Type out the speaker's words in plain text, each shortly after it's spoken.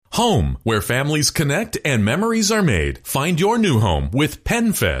Home, where families connect and memories are made. Find your new home with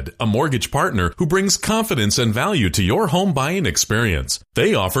PenFed, a mortgage partner who brings confidence and value to your home buying experience.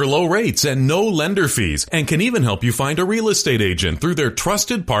 They offer low rates and no lender fees and can even help you find a real estate agent through their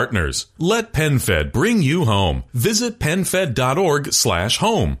trusted partners. Let PenFed bring you home. Visit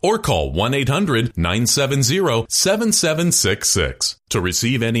PenFed.org/home or call 1-800-970-7766. To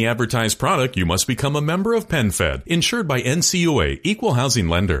receive any advertised product, you must become a member of PenFed, insured by NCUA, Equal Housing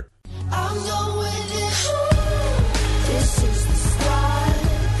Lender.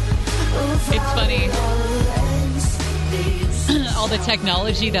 It's funny. All the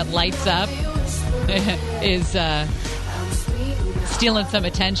technology that lights up is stealing some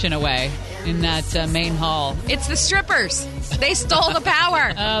attention away in that main hall. It's the strippers. They stole the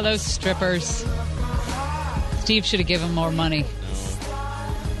power. Oh, those strippers. Steve should have given them more money.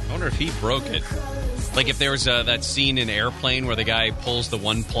 I wonder if he broke it. Like if there was that scene in Airplane where the guy pulls the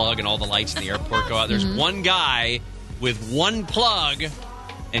one plug and all the lights in the airport go out. There's one guy with one plug,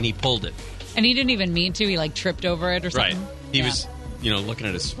 and he pulled it. And he didn't even mean to. He, tripped over it or something. Right. He was, looking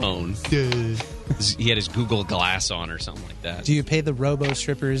at his phone. He had his Google Glass on or something like that. Do you pay the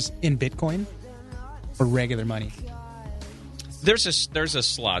robo-strippers in Bitcoin or regular money? There's a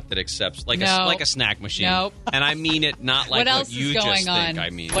slot that accepts like a snack machine. Nope. And I mean it not like what you just think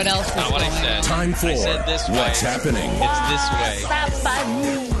I mean. What else is not what I said. Time for I said this way. What's Happening. It's this way.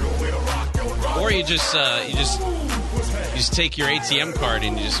 Or you just take your ATM card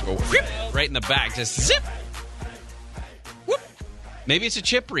and you just go whoop, right in the back, just zip. Whoop. Maybe it's a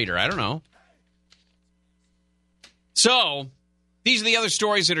chip reader. I don't know. So, these are the other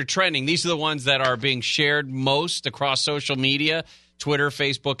stories that are trending. These are the ones that are being shared most across social media, Twitter,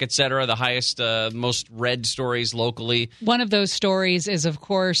 Facebook, etc. The highest, most read stories locally. One of those stories is, of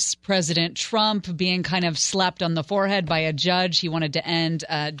course, President Trump being kind of slapped on the forehead by a judge. He wanted to end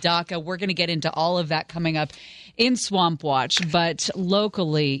DACA. We're going to get into all of that coming up in Swamp Watch. But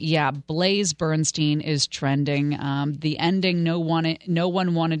locally, Blaze Bernstein is trending. The ending no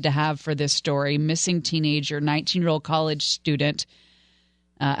one wanted to have for this story. Missing teenager, 19-year-old college student.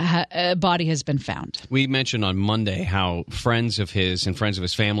 A body has been found. We mentioned on Monday how friends of his and friends of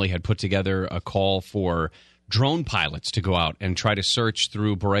his family had put together a call for drone pilots to go out and try to search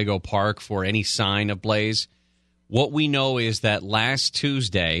through Borrego Park for any sign of Blaze. What we know is that last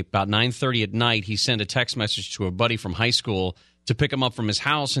Tuesday, about 9:30 at night, he sent a text message to a buddy from high school to pick him up from his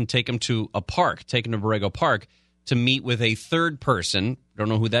house and take him to a park, take him to Borrego Park to meet with a third person. Don't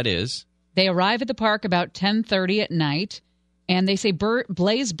know who that is. They arrive at the park about 10:30 at night. And they say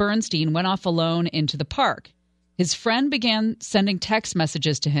Blaze Bernstein went off alone into the park. His friend began sending text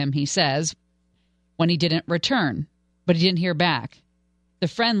messages to him, he says, when he didn't return, but he didn't hear back. The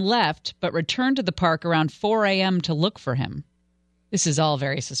friend left, but returned to the park around 4 a.m. to look for him. This is all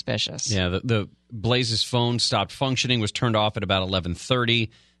very suspicious. Yeah, the Blaze's phone stopped functioning, was turned off at about 11:30.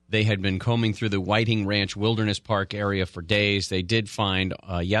 They had been combing through the Whiting Ranch Wilderness Park area for days. They did find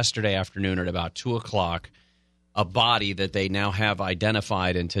yesterday afternoon at about 2 o'clock a body that they now have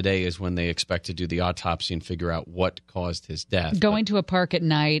identified, and today is when they expect to do the autopsy and figure out what caused his death. Going to a park at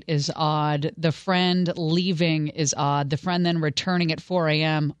night is odd. The friend leaving is odd. The friend then returning at 4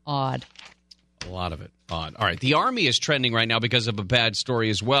 a.m., odd. A lot of it, odd. All right, the Army is trending right now because of a bad story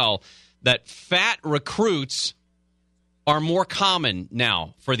as well, that fat recruits are more common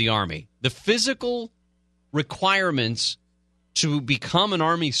now for the Army. The physical requirements to become an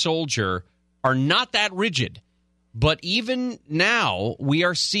Army soldier are not that rigid. But even now, we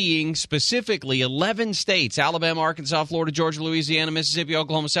are seeing specifically 11 states, Alabama, Arkansas, Florida, Georgia, Louisiana, Mississippi,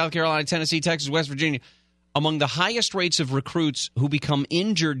 Oklahoma, South Carolina, Tennessee, Texas, West Virginia, among the highest rates of recruits who become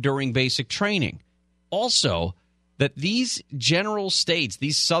injured during basic training. Also, that these general states,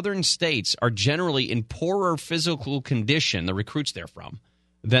 these southern states, are generally in poorer physical condition, the recruits they're from,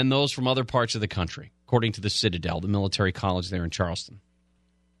 than those from other parts of the country, according to the Citadel, the military college there in Charleston.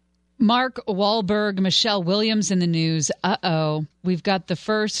 Mark Wahlberg, Michelle Williams in the news. We've got the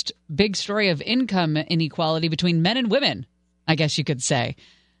first big story of income inequality between men and women, I guess you could say.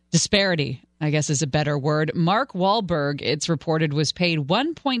 Disparity, I guess, is a better word. Mark Wahlberg, it's reported, was paid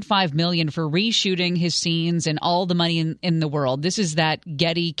 $1.5 million for reshooting his scenes and all the money in the world. This is that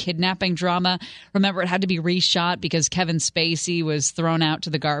Getty kidnapping drama. Remember, it had to be reshot because Kevin Spacey was thrown out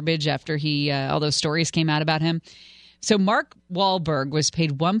to the garbage after all those stories came out about him. So Mark Wahlberg was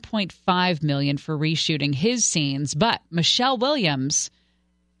paid $1.5 million for reshooting his scenes, but Michelle Williams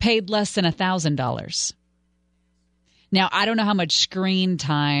paid less than $1,000. Now, I don't know how much screen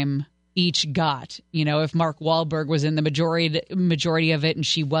time each got. You know, if Mark Wahlberg was in the majority of it and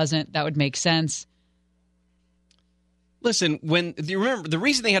she wasn't, that would make sense. Listen, you remember the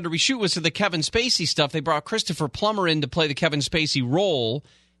reason they had to reshoot was for the Kevin Spacey stuff. They brought Christopher Plummer in to play the Kevin Spacey role,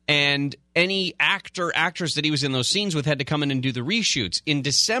 and any actress that he was in those scenes with had to come in and do the reshoots. In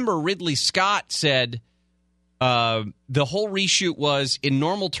December, Ridley Scott said the whole reshoot was, in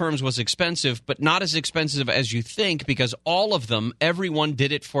normal terms, was expensive, but not as expensive as you think, because all of them, everyone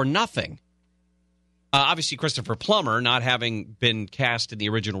did it for nothing. Obviously, Christopher Plummer, not having been cast in the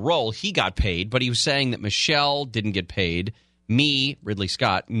original role, he got paid, but he was saying that Michelle didn't get paid. Me, Ridley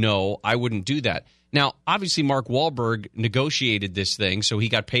Scott, no, I wouldn't do that. Now, obviously, Mark Wahlberg negotiated this thing, so he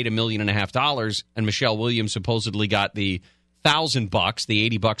got paid $1.5 million, and Michelle Williams supposedly got the $1,000, the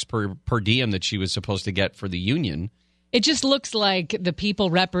 $80 per diem that she was supposed to get for the union. It just looks like the people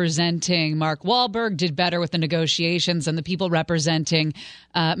representing Mark Wahlberg did better with the negotiations, and the people representing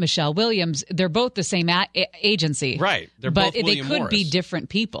Michelle Williams, they're both the same agency. Right. They're but both William they could Morris. be different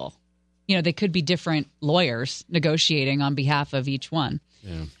people. You know, they could be different lawyers negotiating on behalf of each one.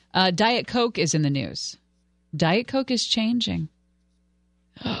 Yeah. Diet Coke is in the news. Diet Coke is changing.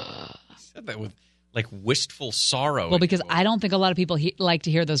 I said that with like wistful sorrow. Well, because I don't think a lot of people like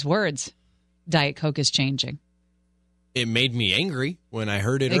to hear those words. Diet Coke is changing. It made me angry when I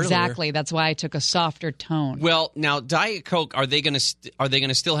heard it earlier. Exactly. That's why I took a softer tone. Well, now Diet Coke, are they going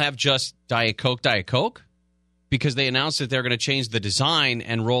to still have just Diet Coke? Because they announced that they're going to change the design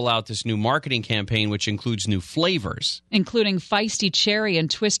and roll out this new marketing campaign, which includes new flavors, including feisty cherry and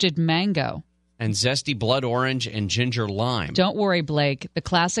twisted mango. And zesty blood orange and ginger lime. Don't worry, Blake. The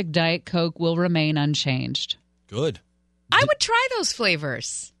classic Diet Coke will remain unchanged. Good. I would try those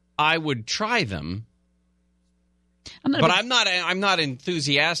flavors. I would try them. I'm not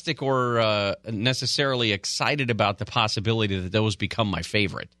enthusiastic or necessarily excited about the possibility that those become my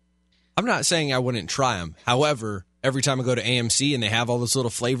favorite. I'm not saying I wouldn't try them. However, every time I go to AMC and they have all those little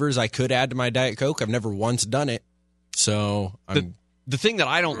flavors I could add to my Diet Coke, I've never once done it. So The thing that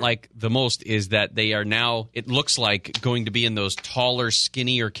I don't like the most is that they are now, it looks like, going to be in those taller,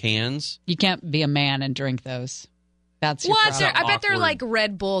 skinnier cans. You can't be a man and drink those. That's your What? problem. I bet they're Awkward. like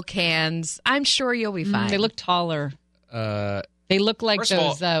Red Bull cans. I'm sure you'll be fine. They look taller. They look like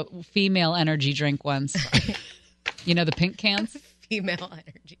those female energy drink ones. You know, the pink cans? Female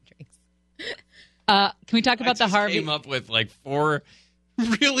energy drinks. Can we talk about the Harvey? I came up with like 4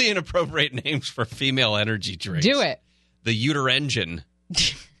 really inappropriate names for female energy drinks. Do it. The Uterengine.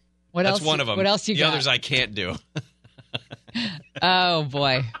 What That's else? one of them. What else you the got? others I can't do. Oh,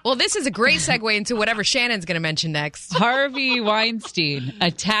 boy. Well, this is a great segue into whatever Shannon's going to mention next. Harvey Weinstein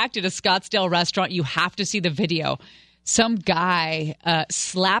attacked at a Scottsdale restaurant. You have to see the video. Some guy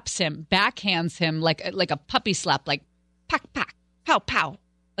slaps him, backhands him like a puppy slap, like pack, pack, pow, pow,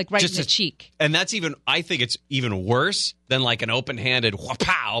 like right in the cheek. And that's even, I think it's even worse than like an open-handed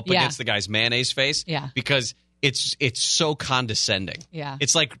wha-pow up against the guy's mayonnaise face. Yeah. Because it's so condescending. Yeah.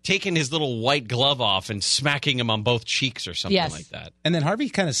 It's like taking his little white glove off and smacking him on both cheeks or something like that. And then Harvey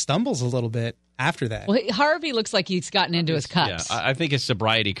kind of stumbles a little bit after that. Well, Harvey looks like he's gotten into his cups. Yeah, I think his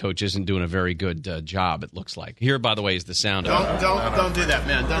sobriety coach isn't doing a very good job, it looks like. Here, by the way, is the sound of it. Don't do that,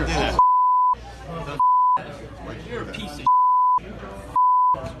 man. Don't do that. You're a piece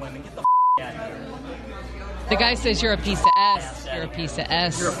of women. Get the out of here. The guy says you're a piece of S. You're a piece of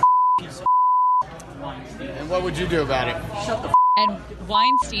S. You're a piece of and what would you do about it? Shut the And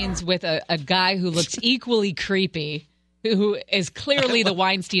Weinstein's with a guy who looks equally creepy, who is clearly the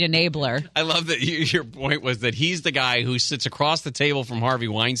Weinstein enabler. I love that your point was that he's the guy who sits across the table from Harvey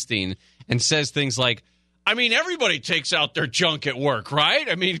Weinstein and says things like, I mean, everybody takes out their junk at work, right?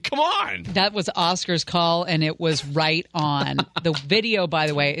 I mean, come on. That was Oscar's call, and it was right on. The video, by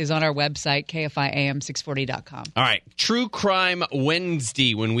the way, is on our website, KFIAM640.com. All right. True Crime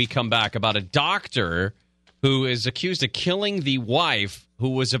Wednesday when we come back about a doctor who is accused of killing the wife who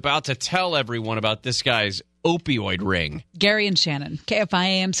was about to tell everyone about this guy's opioid ring. Gary and Shannon,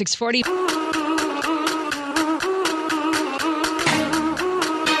 KFIAM 640.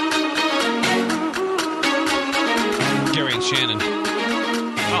 Gary and Shannon.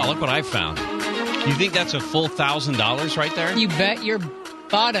 Oh, look what I found. You think that's a full $1,000 right there? You bet your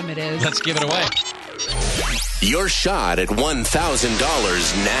bottom it is. Let's give it away. Your shot at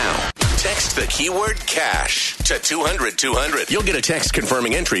 $1,000 now. Text the keyword cash to 200-200. You'll get a text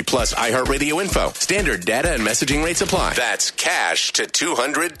confirming entry plus iHeartRadio info. Standard data and messaging rates apply. That's cash to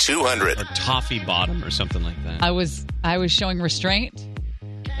 200-200. Or toffee bottom or something like that. I was showing restraint.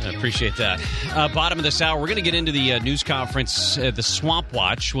 I appreciate that. Bottom of this hour, we're going to get into the news conference, the Swamp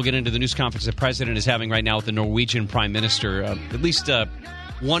Watch. We'll get into the news conference the president is having right now with the Norwegian prime minister. At least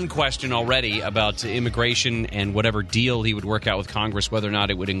one question already about immigration and whatever deal he would work out with Congress, whether or not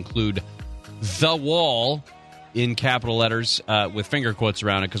it would include the wall. in capital letters with finger quotes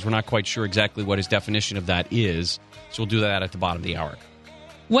around it because we're not quite sure exactly what his definition of that is. So we'll do that at the bottom of the hour.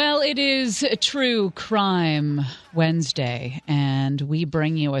 Well, it is True Crime Wednesday, and we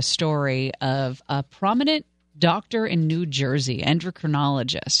bring you a story of a prominent doctor in New Jersey,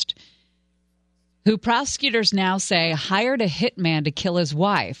 endocrinologist, who prosecutors now say hired a hitman to kill his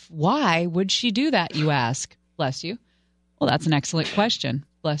wife. Why would she do that, you ask? Bless you. Well, that's an excellent question.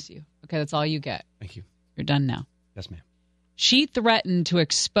 Bless you. Okay, that's all you get. Thank you. You're done now. Yes, ma'am. She threatened to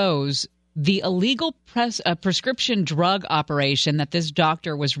expose the illegal prescription drug operation that this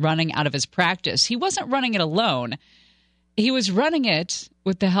doctor was running out of his practice. He wasn't running it alone. He was running it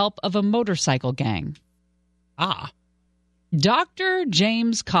with the help of a motorcycle gang. Ah. Dr.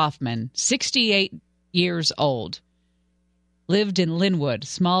 James Kaufman, 68 years old, lived in Linwood,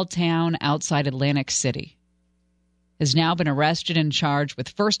 small town outside Atlantic City, has now been arrested and charged with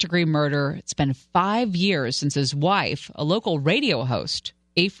first-degree murder. It's been 5 years since his wife, a local radio host,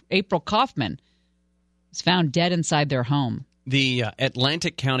 April Kaufman, was found dead inside their home. The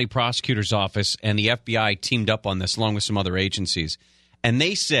Atlantic County Prosecutor's Office and the FBI teamed up on this along with some other agencies. And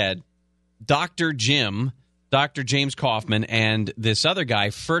they said Dr. James Kaufman, and this other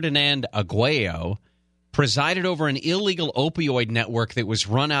guy, Ferdinand Aguayo, presided over an illegal opioid network that was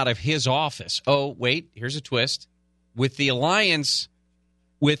run out of his office. Oh, wait, here's a twist. With the alliance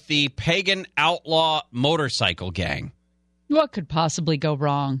with the pagan outlaw motorcycle gang. What could possibly go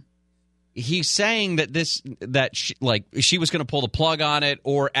wrong? He's saying that she was going to pull the plug on it,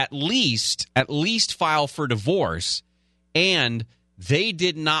 or at least file for divorce, and they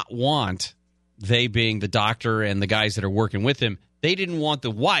did not want, they being the doctor and the guys that are working with him, they didn't want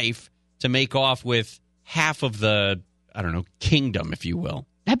the wife to make off with half of the, I don't know, kingdom, if you will.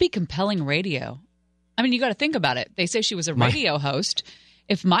 That'd be compelling radio. I mean, you got to think about it. They say she was a radio host.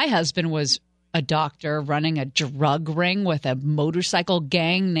 If my husband was a doctor running a drug ring with a motorcycle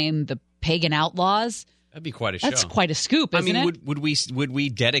gang named the Pagan Outlaws, that'd be quite a show. That's quite a scoop, isn't it? Would we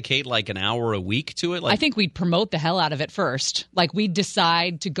dedicate like an hour a week to it? I think we'd promote the hell out of it first. Like, we'd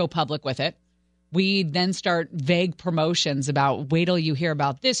decide to go public with it. We'd then start vague promotions about, wait till you hear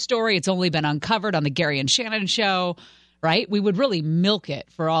about this story. It's only been uncovered on the Gary and Shannon show, right? We would really milk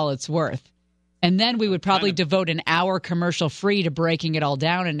it for all it's worth. And then we would probably devote an hour commercial free to breaking it all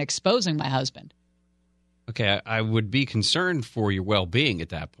down and exposing my husband. Okay, I would be concerned for your well-being at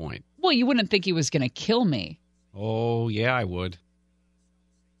that point. Well, you wouldn't think he was going to kill me. Oh, yeah, I would.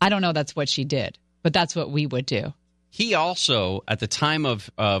 I don't know that's what she did, but that's what we would do. He also, at the time of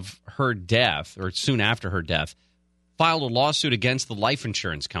her death, or soon after her death, filed a lawsuit against the life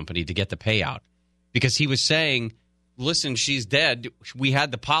insurance company to get the payout. Because he was saying, listen, she's dead. We had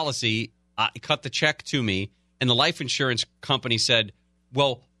the policy. Cut the check to me. And the life insurance company said,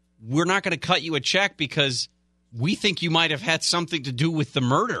 well, we're not going to cut you a check because we think you might have had something to do with the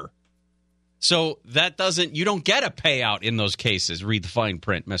murder. So you don't get a payout in those cases. Read the fine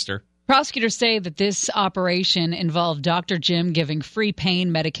print, mister. Prosecutors say that this operation involved Dr. Jim giving free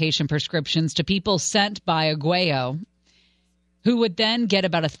pain medication prescriptions to people sent by Aguayo, who would then get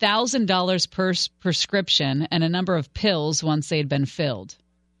about $1,000 per prescription and a number of pills once they had been filled.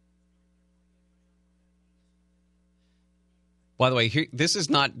 By the way,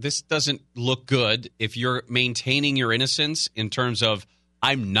 this doesn't look good if you're maintaining your innocence in terms of,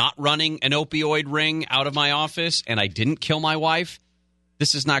 I'm not running an opioid ring out of my office and I didn't kill my wife.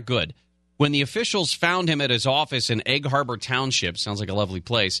 This is not good. When the officials found him at his office in Egg Harbor Township, sounds like a lovely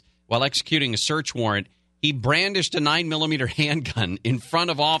place, while executing a search warrant, he brandished a 9mm handgun in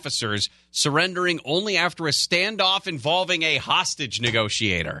front of officers, surrendering only after a standoff involving a hostage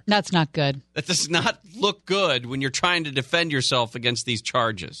negotiator. That's not good. That does not look good when you're trying to defend yourself against these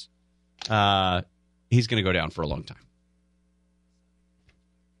charges. He's going to go down for a long time.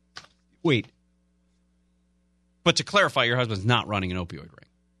 Wait. But to clarify, your husband's not running an opioid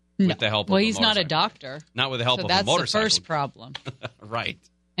ring with the help of a motorcycle. Well, he's not a doctor. Not with the help of a motorcycle. That's the first problem. Right.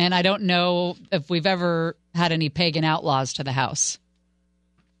 And I don't know if we've ever had any pagan outlaws to the house.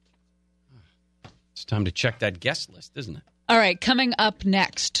 It's time to check that guest list, isn't it? All right, coming up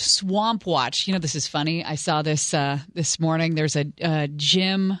next, Swamp Watch. You know, this is funny. I saw this this morning. There's a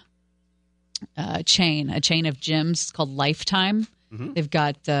gym chain of gyms called Lifetime. Mm-hmm. They've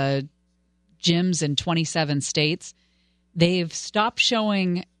got gyms in 27 states. They've stopped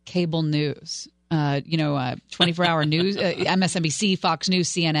showing cable news. 24-hour news, MSNBC, Fox News,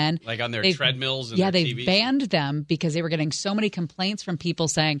 CNN. Like on their treadmills and their TVs? They've banned them because they were getting so many complaints from people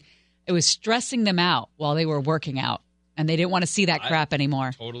saying it was stressing them out while they were working out, and they didn't want to see that crap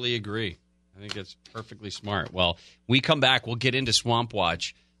anymore. Totally agree. I think it's perfectly smart. Well, we come back, we'll get into Swamp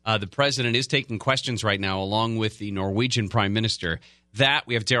Watch. The president is taking questions right now, along with the Norwegian prime minister.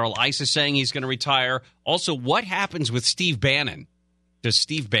 We have Daryl Issa saying he's going to retire. Also, what happens with Steve Bannon? Does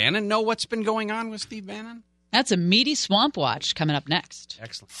Steve Bannon know what's been going on with Steve Bannon? That's a meaty swamp watch coming up next.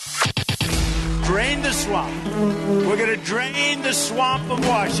 Excellent. Drain the swamp. We're going to drain the swamp of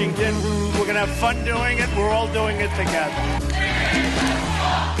Washington. We're going to have fun doing it. We're all doing it together.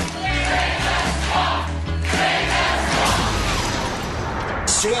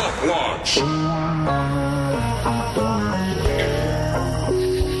 Swamp Watch.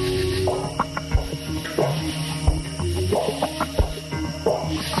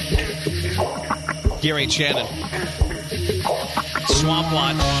 Gary Shannon. Swamp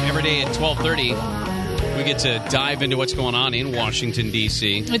Watch every day at 12:30. We get to dive into what's going on in Washington,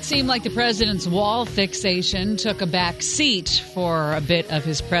 D.C. It seemed like the president's wall fixation took a back seat for a bit of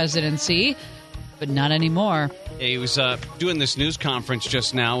his presidency, but not anymore. He was doing this news conference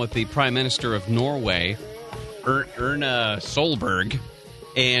just now with the Prime Minister of Norway, Erna Solberg,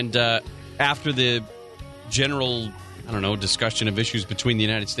 and after the general, discussion of issues between the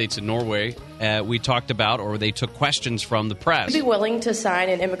United States and Norway, we talked about, or they took questions from the press. Would you be willing to sign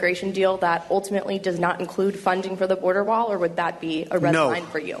an immigration deal that ultimately does not include funding for the border wall, or would that be a red line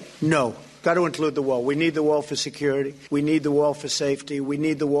for you? No. Got to include the wall. We need the wall for security. We need the wall for safety. We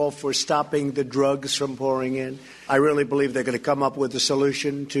need the wall for stopping the drugs from pouring in. I really believe they're going to come up with a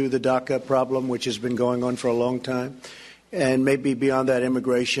solution to the DACA problem, which has been going on for a long time, and maybe beyond that,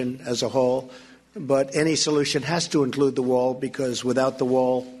 immigration as a whole. But any solution has to include the wall, because without the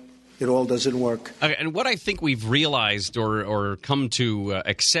wall, it all doesn't work. Okay, and what I think we've realized or come to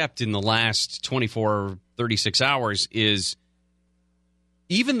accept in the last 24, 36 hours is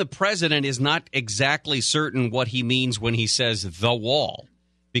even the president is not exactly certain what he means when he says the wall.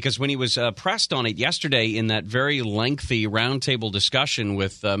 Because when he was pressed on it yesterday in that very lengthy roundtable discussion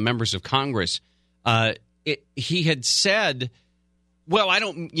with members of Congress, he had said, well,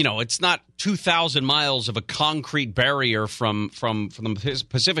 it's not 2,000 miles of a concrete barrier from the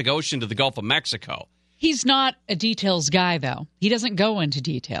Pacific Ocean to the Gulf of Mexico. He's not a details guy, though. He doesn't go into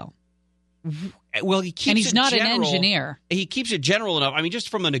detail. Well, he keeps and he's not general, an engineer. He keeps it general enough. I mean, just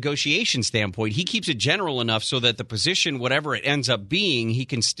from a negotiation standpoint, he keeps it general enough so that the position, whatever it ends up being, he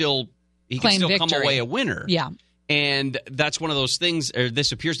can still come away a winner. Yeah, and that's one of those things. Or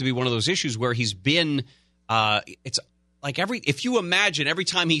this appears to be one of those issues where he's been. It's like if you imagine every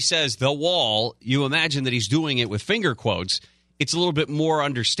time he says the wall, you imagine that he's doing it with finger quotes. It's a little bit more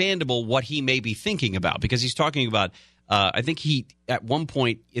understandable what he may be thinking about, because he's talking about. I think he, at one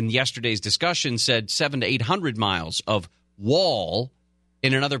point in yesterday's discussion, said 700 to 800 miles of wall.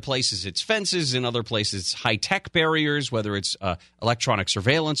 And in other places, it's fences. In other places, high-tech barriers, whether it's electronic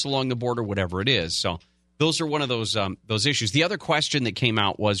surveillance along the border, whatever it is. So those are one of those issues. The other question that came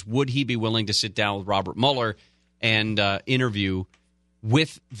out was, would he be willing to sit down with Robert Mueller and interview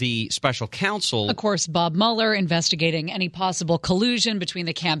with the special counsel? Of course, Bob Mueller investigating any possible collusion between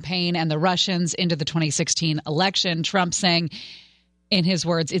the campaign and the Russians into the 2016 election. Trump saying, in his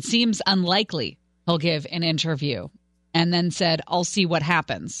words, it seems unlikely he'll give an interview, and then said, I'll see what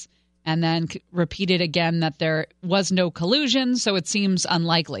happens. And then repeated again that there was no collusion, so it seems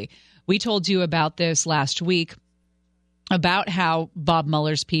unlikely. We told you about this last week, about how Bob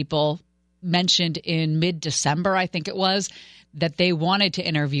Mueller's people mentioned in mid-December, I think it was, that they wanted to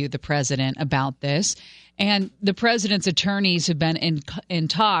interview the president about this. And the president's attorneys have been in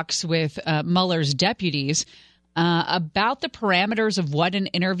talks with Mueller's deputies about the parameters of what an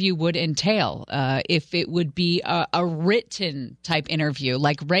interview would entail, if it would be a written type interview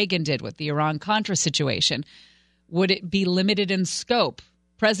like Reagan did with the Iran-Contra situation. Would it be limited in scope?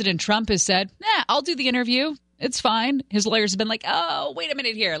 President Trump has said, I'll do the interview. It's fine. His lawyers have been like, oh, wait a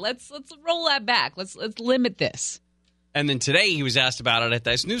minute here. Let's roll that back. Let's limit this. And then today he was asked about it at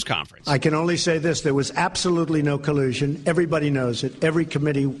this news conference. I can only say this. There was absolutely no collusion. Everybody knows it. Every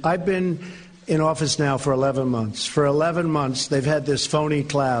committee. I've been in office now for 11 months. For 11 months, they've had this phony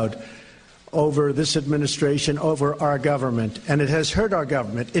cloud over this administration, over our government. And it has hurt our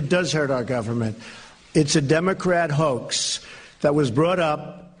government. It does hurt our government. It's a Democrat hoax that was brought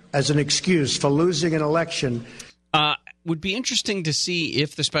up as an excuse for losing an election. Would be interesting to see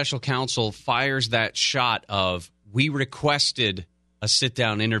if the special counsel fires that shot of, we requested a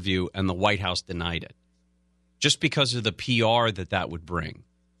sit-down interview and the White House denied it, just because of the PR that would bring.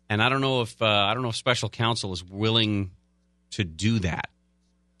 And I don't know if special counsel is willing to do that.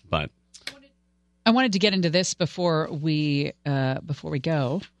 But I wanted to get into this before we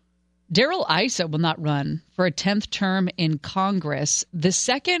go. Daryl Issa will not run for a 10th term in Congress, the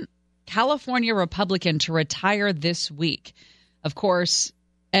second California Republican to retire this week. Of course,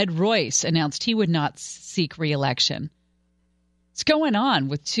 Ed Royce announced he would not seek re-election. What's going on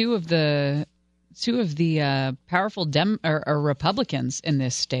with two of the powerful Republicans in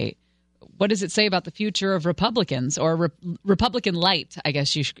this state? What does it say about the future of Republicans, or Republican light, I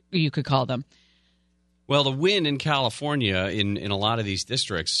guess you could call them? Well, the win in California in a lot of these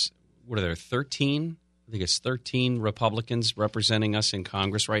districts, what are there, 13? I think it's 13 Republicans representing us in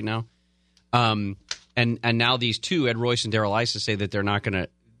Congress right now. And now these two, Ed Royce and Darrell Issa, say that they're not going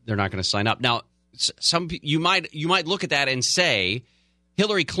to sign up. Now, you might look at that and say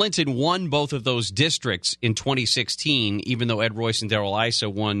Hillary Clinton won both of those districts in 2016, even though Ed Royce and Darrell Issa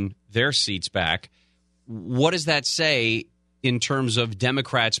won their seats back. What does that say in terms of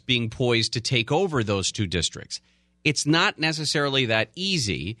Democrats being poised to take over those two districts? It's not necessarily that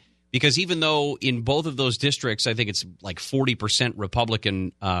easy, because even though in both of those districts, I think it's like 40%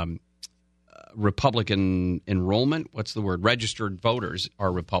 Republican enrollment. What's the word? Registered voters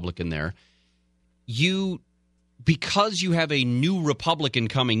are Republican there. Because you have a new Republican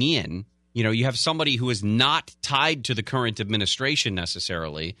coming in, you have somebody who is not tied to the current administration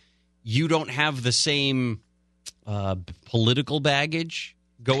necessarily. You don't have the same political baggage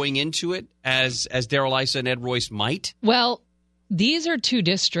going into it as Darrell Issa and Ed Royce might. Well, these are two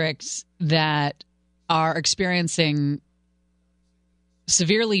districts that are experiencing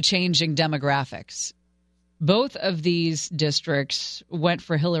severely changing demographics. Both of these districts went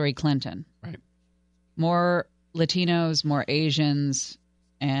for Hillary Clinton. Right. More Latinos, more Asians,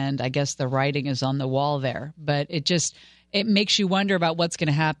 and I guess the writing is on the wall there. But it makes you wonder about what's going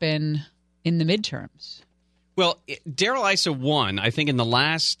to happen in the midterms. Well, Darrell Issa won, I think, in the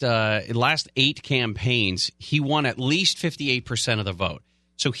last 8 campaigns. He won at least 58% of the vote.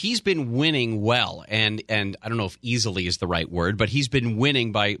 So he's been winning well, and I don't know if easily is the right word, but he's been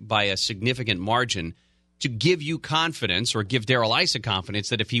winning by a significant margin to give you confidence, or give Darrell Issa confidence,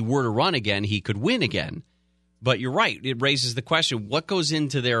 that if he were to run again, he could win again. But you're right. It raises the question, what goes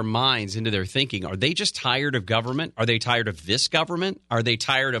into their minds, into their thinking? Are they just tired of government? Are they tired of this government? Are they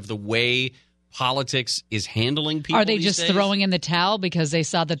tired of the way politics is handling people? Are they just throwing in the towel because they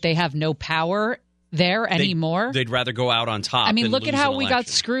saw that they have no power there anymore? They'd rather go out on top. I mean, than look at lose how an we election. got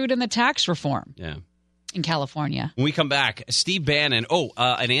screwed in the tax reform in California. When we come back, Steve Bannon.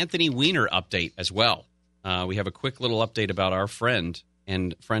 An Anthony Weiner update as well. We have a quick little update about our friend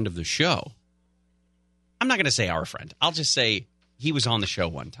and friend of the show. I'm not going to say our friend. I'll just say he was on the show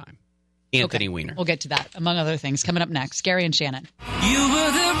one time. Anthony Weiner. We'll get to that, among other things, coming up next. Gary and Shannon. You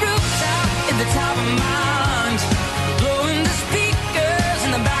were the rooftop at the top of my lungs, blowing the speakers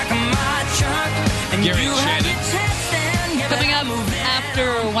in the back of my trunk. And Gary you and Shannon. Coming up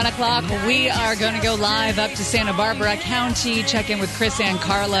after 1 o'clock, we are going to go live up to Santa Barbara County, check in with Chris and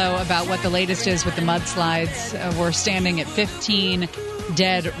Carlo about what the latest is with the mudslides. We're standing at 15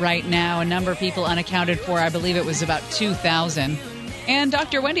 dead right now, a number of people unaccounted for. I believe it was about 2,000. And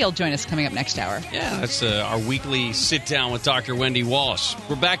Dr. Wendy will join us coming up next hour. Yeah, that's our weekly sit-down with Dr. Wendy Walsh.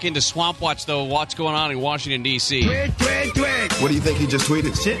 We're back into Swamp Watch, though. What's going on in Washington, D.C.? Twig. What do you think he just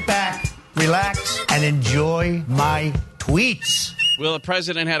tweeted? Sit back, relax, and enjoy my tweets. Well, the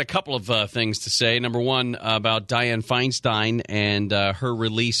president had a couple of things to say. Number one, about Dianne Feinstein and her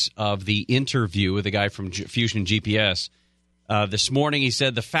release of the interview with the guy from Fusion GPS. This morning, he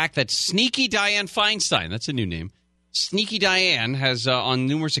said the fact that Sneaky Dianne Feinstein, that's a new name, Sneaky Dianne has on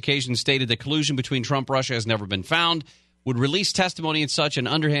numerous occasions stated that collusion between Trump and Russia has never been found, would release testimony in such an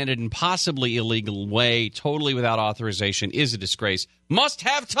underhanded and possibly illegal way, totally without authorization, is a disgrace. Must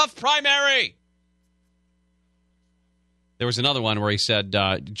have tough primary. There was another one where he said,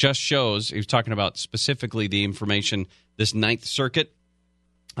 just shows, he was talking about specifically the information, this Ninth Circuit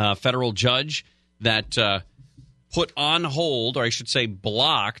federal judge that put on hold, or I should say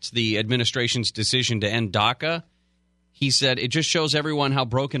blocked, the administration's decision to end DACA. He said, it just shows everyone how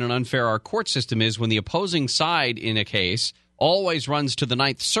broken and unfair our court system is when the opposing side in a case always runs to the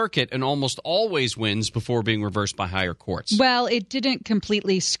Ninth Circuit and almost always wins before being reversed by higher courts. Well, it didn't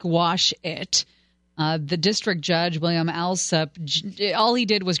completely squash it. The district judge, William Alsup, all he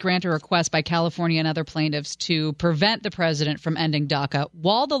did was grant a request by California and other plaintiffs to prevent the president from ending DACA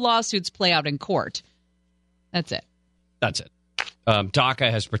while the lawsuits play out in court. That's it. That's it.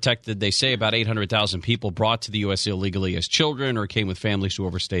 DACA has protected, they say, about 800,000 people brought to the U.S. illegally as children or came with families who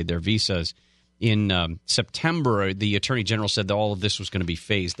overstayed their visas. In September, the Attorney General said that all of this was going to be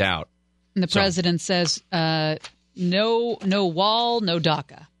phased out. And the president says, no wall, no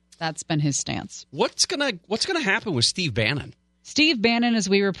DACA. That's been his stance. What's gonna happen with Steve Bannon? Steve Bannon, as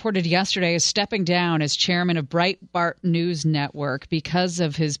we reported yesterday, is stepping down as chairman of Breitbart News Network because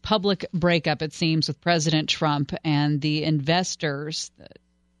of his public breakup, it seems, with President Trump and the investors,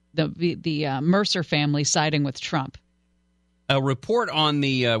 the Mercer family siding with Trump. A report on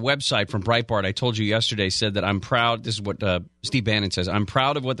the website from Breitbart, I told you yesterday, said that I'm proud. This is what Steve Bannon says. I'm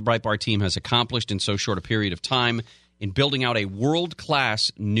proud of what the Breitbart team has accomplished in so short a period of time in building out a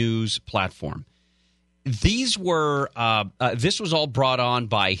world-class news platform. These were this was all brought on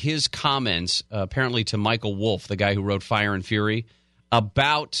by his comments, apparently to Michael Wolff, the guy who wrote Fire and Fury,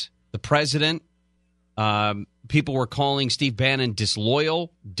 about the president. People were calling Steve Bannon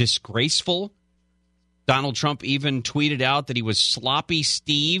disloyal, disgraceful. Donald Trump even tweeted out that he was sloppy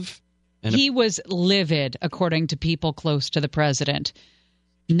Steve. And he was livid, according to people close to the president.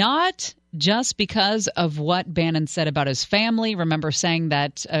 Not just because of what Bannon said about his family. Remember saying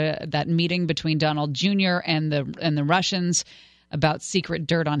that that meeting between Donald Jr. and the Russians about secret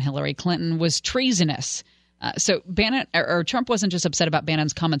dirt on Hillary Clinton was treasonous. So Bannon or Trump wasn't just upset about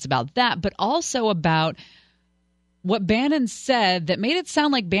Bannon's comments about that, but also about what Bannon said that made it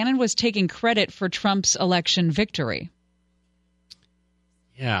sound like Bannon was taking credit for Trump's election victory.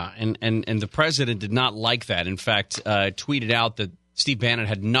 Yeah, and the president did not like that. In fact, tweeted out that Steve Bannon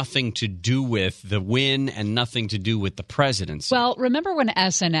had nothing to do with the win and nothing to do with the presidency. Well, remember when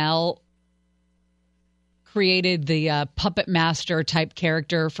SNL created the puppet master type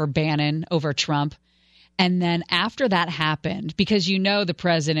character for Bannon over Trump? And then after that happened, because you know the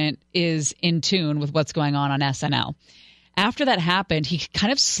president is in tune with what's going on SNL. After that happened, he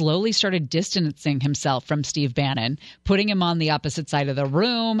kind of slowly started distancing himself from Steve Bannon, putting him on the opposite side of the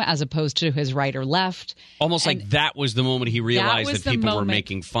room as opposed to his right or left. Almost like that was the moment he realized that people were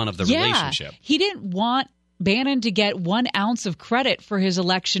making fun of the relationship. He didn't want Bannon to get 1 ounce of credit for his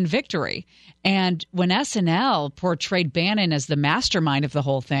election victory. And when SNL portrayed Bannon as the mastermind of the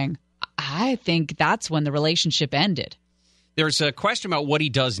whole thing, I think that's when the relationship ended. There's a question about what he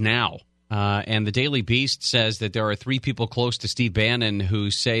does now. And the Daily Beast says that there are 3 people close to Steve Bannon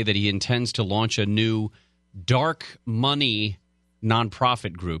who say that he intends to launch a new dark money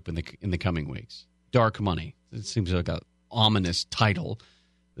nonprofit group in the coming weeks. Dark money. It seems like an ominous title.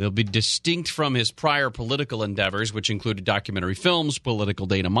 They'll be distinct from his prior political endeavors, which included documentary films, political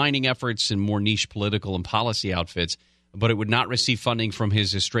data mining efforts, and more niche political and policy outfits. But it would not receive funding from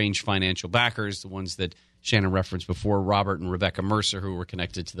his estranged financial backers, the ones that Shannon referenced before, Robert and Rebecca Mercer, who were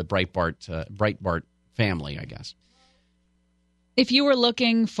connected to the Breitbart family, I guess. If you were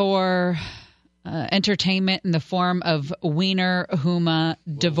looking for entertainment in the form of Wiener Huma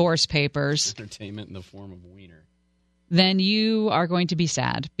divorce papers. Entertainment in the form of Wiener. Then you are going to be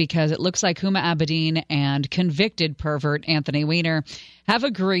sad because it looks like Huma Abedin and convicted pervert Anthony Weiner have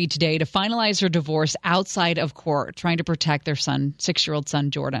agreed today to finalize their divorce outside of court, trying to protect their son, 6-year-old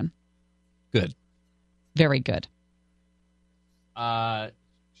son, Jordan. Good. Very good. Should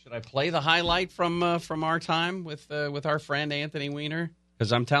I play the highlight from our time with our friend Anthony Weiner?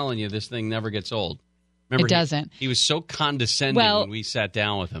 Because I'm telling you, this thing never gets old. Remember, it doesn't. He was so condescending when we sat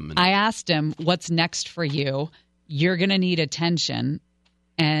down with him. I asked him, what's next for you? You're going to need attention.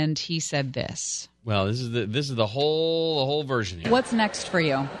 And he said this. Well, this is the whole version here. What's next for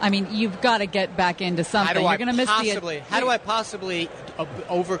you? I mean, you've got to get back into something. You're going to miss How do I possibly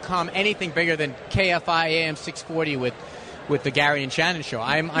overcome anything bigger than KFI AM 640 with the Gary and Shannon show?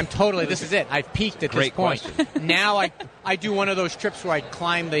 I'm totally. This is it. I've peaked at this point. Now I do one of those trips where I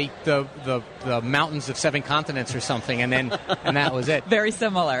climb the mountains of 7 continents or something, and that was it. Very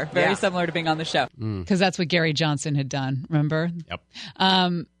similar to being on the show, because that's what Gary Johnson had done. Remember?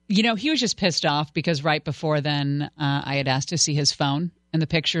 Yep. He was just pissed off because right before then I had asked to see his phone and the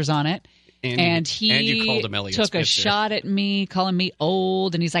pictures on it. And you called him Elliot took Spitzer. a shot at me, calling me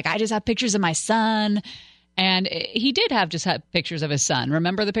old. And he's like, I just have pictures of my son. And he did have pictures of his son.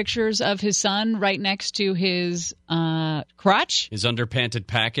 Remember the pictures of his son right next to his crotch? His underpanted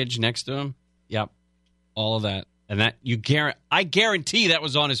package next to him? Yep. All of that. And that I guarantee that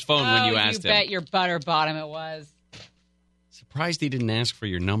was on his phone when you asked him. You bet your butter bottom it was. Surprised he didn't ask for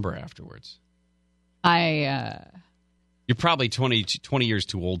your number afterwards. You're probably 20 years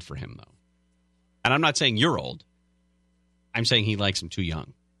too old for him, though. And I'm not saying you're old. I'm saying he likes him too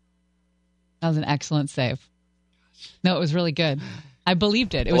young. That was an excellent save. No, it was really good. I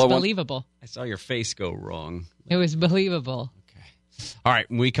believed it. It was believable. I saw your face go wrong. It was believable. Okay. All right,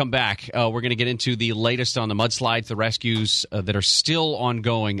 when we come back, we're going to get into the latest on the mudslides, the rescues that are still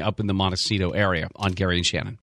ongoing up in the Montecito area on Gary and Shannon.